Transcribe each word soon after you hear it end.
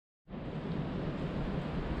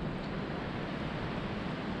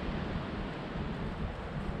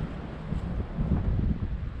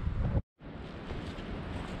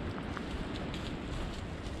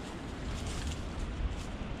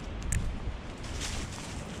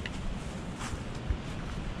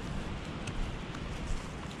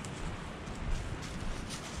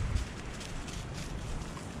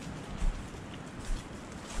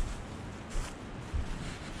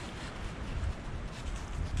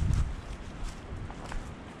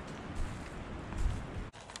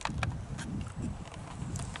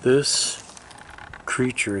This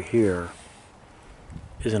creature here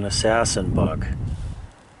is an assassin bug,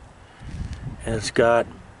 and it's got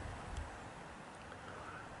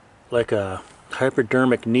like a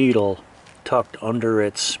hypodermic needle tucked under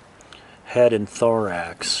its head and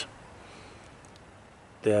thorax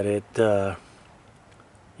that it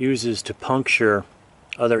uses to puncture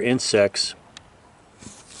other insects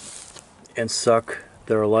and suck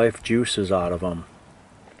their life juices out of them.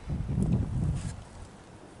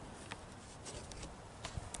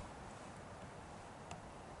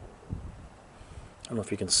 I don't know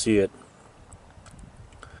if you can see it.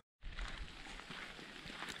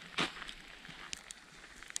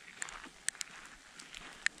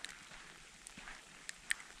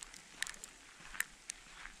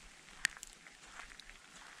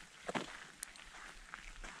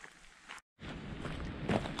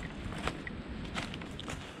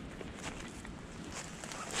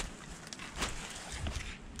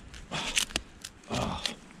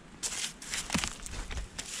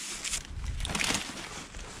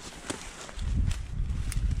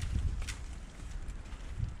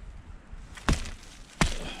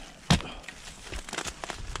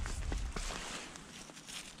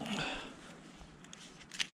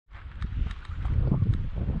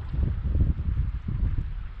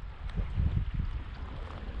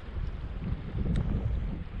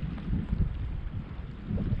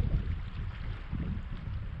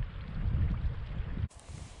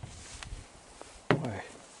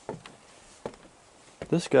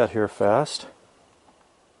 This got here fast.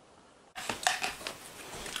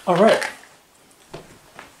 Alright.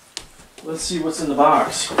 Let's see what's in the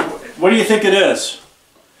box. What do you think it is?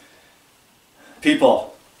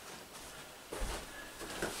 People.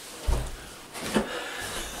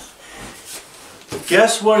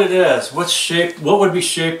 Guess what it is? What would be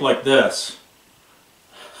shaped like this?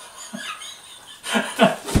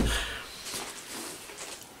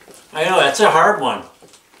 I know, that's a hard one.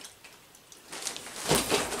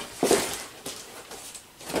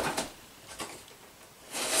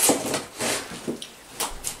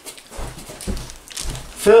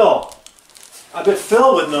 Phil. I bet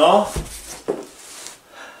Phil would know.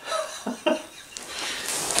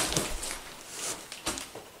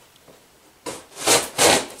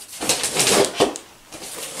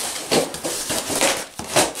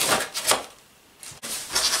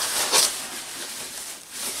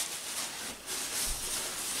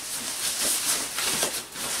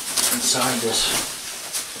 Inside this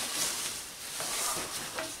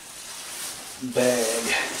bag.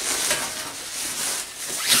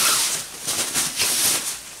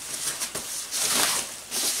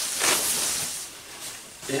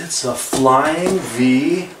 It's a Flying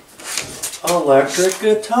V electric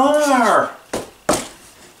guitar.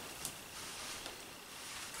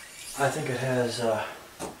 I think it has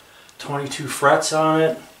 22 frets on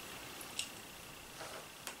it.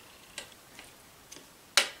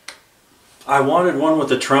 I wanted one with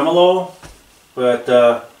the tremolo, but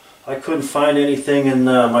I couldn't find anything in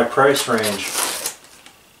my price range.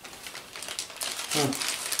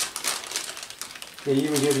 They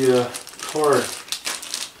even give you a cord.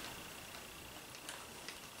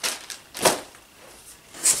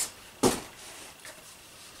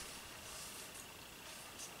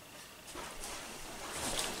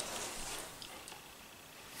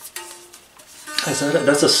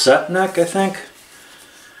 That's a set neck, I think.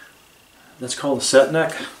 That's called a set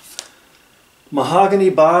neck. Mahogany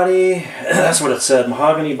body, that's what it said.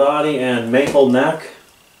 Mahogany body and maple neck.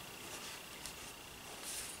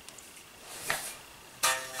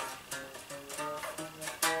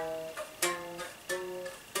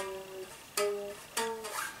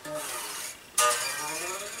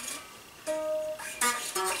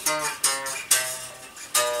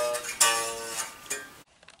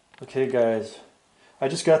 Okay guys, I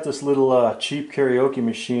just got this little cheap karaoke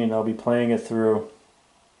machine I'll be playing it through.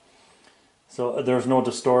 So there's no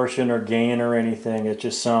distortion or gain or anything, it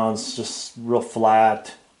just sounds just real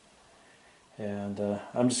flat. And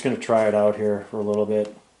I'm just going to try it out here for a little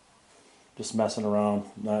bit. Just messing around,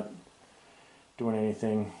 not doing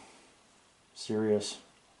anything serious.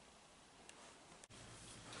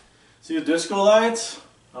 See the disco lights?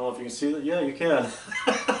 I don't know if you can see that. Yeah, you can.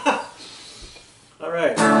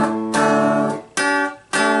 Alright.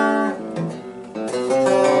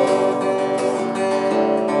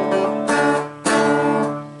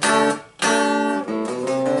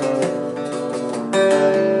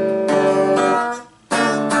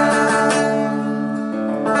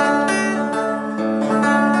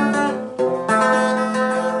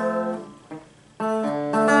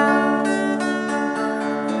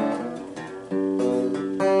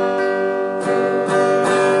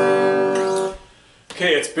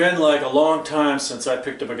 Okay, it's been like a long time since I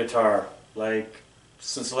picked up a guitar. Like,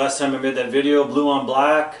 since the last time I made that video, Blue on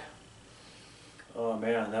Black. Oh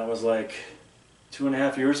man, that was like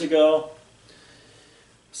 2.5 years ago.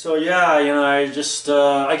 So yeah, you know, I just,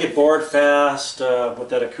 I get bored fast with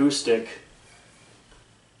that acoustic.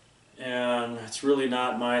 And it's really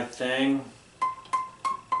not my thing.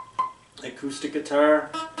 Acoustic guitar.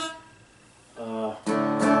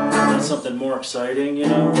 That's something more exciting, you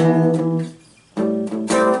know.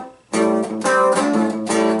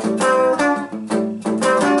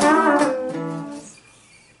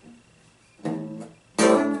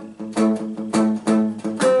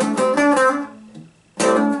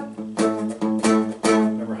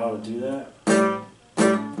 Remember how to do that?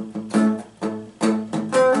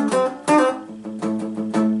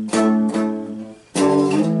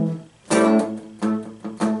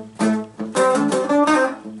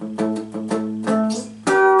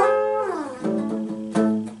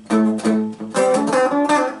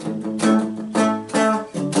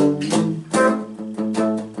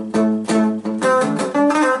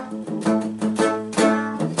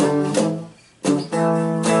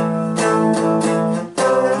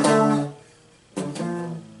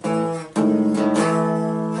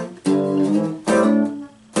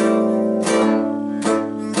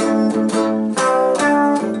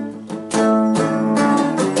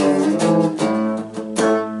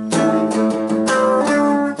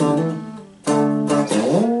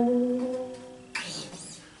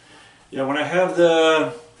 Yeah, when I have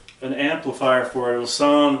an amplifier for it, it'll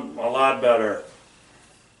sound a lot better.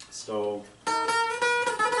 So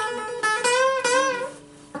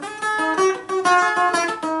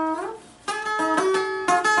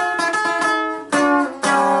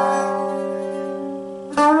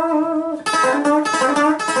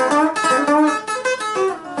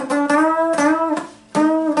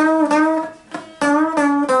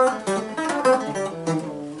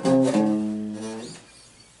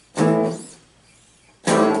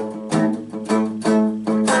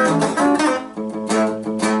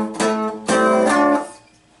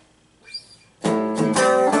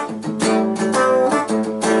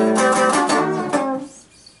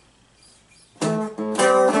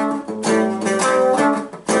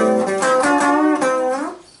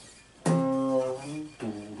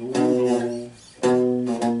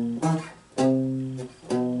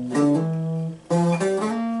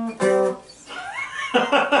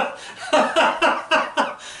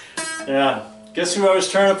yeah, guess who I was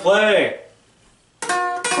trying to play?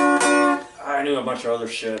 I knew a bunch of other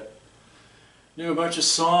shit. Knew a bunch of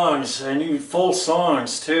songs. I knew full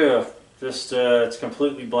songs too. Just it's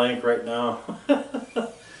completely blank right now.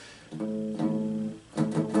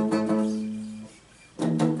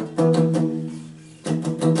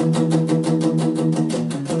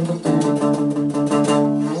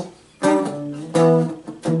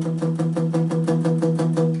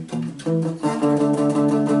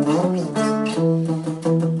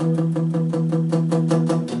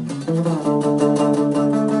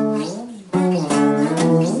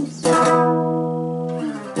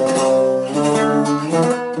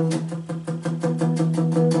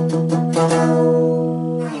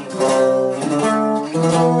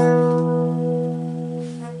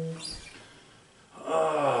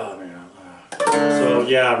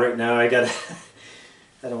 Yeah, right now I got.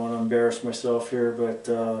 I don't want to embarrass myself here, but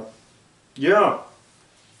yeah,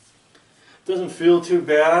 doesn't feel too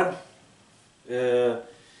bad. It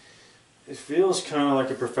feels kind of like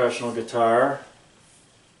a professional guitar.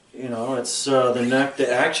 You know, it's the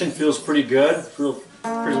action feels pretty good.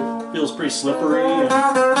 Feels pretty slippery.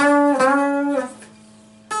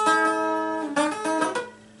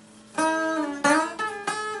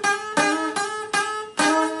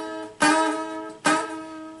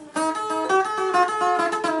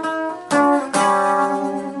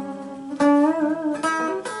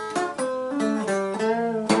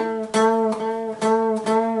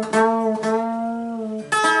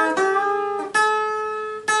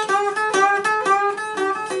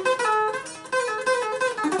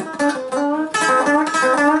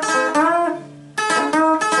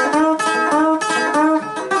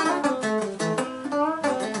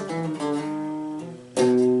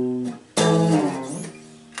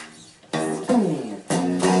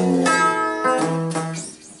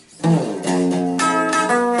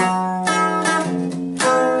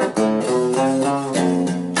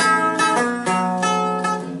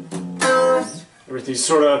 And everything's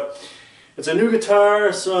sort of, it's a new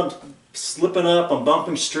guitar, so I'm slipping up, I'm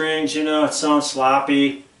bumping strings, you know, it sounds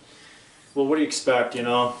sloppy. Well, what do you expect, you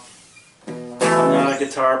know? I'm not a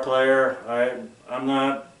guitar player, I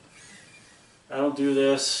don't do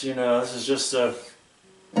this, you know, this is just a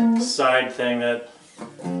side thing that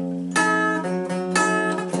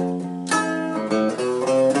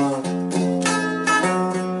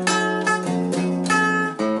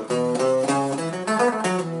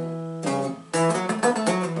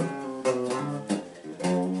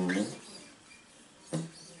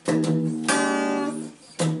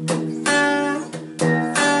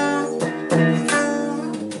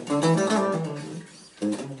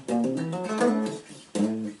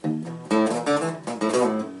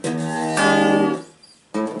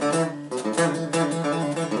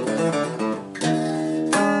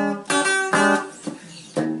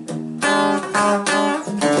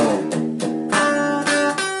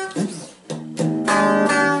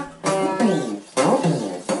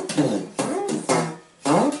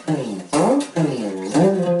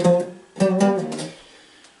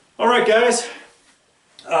Alright guys,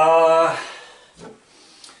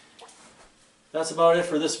 that's about it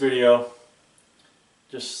for this video.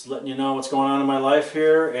 Just letting you know what's going on in my life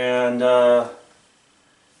here, and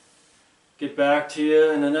get back to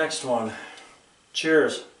you in the next one.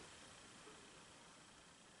 Cheers.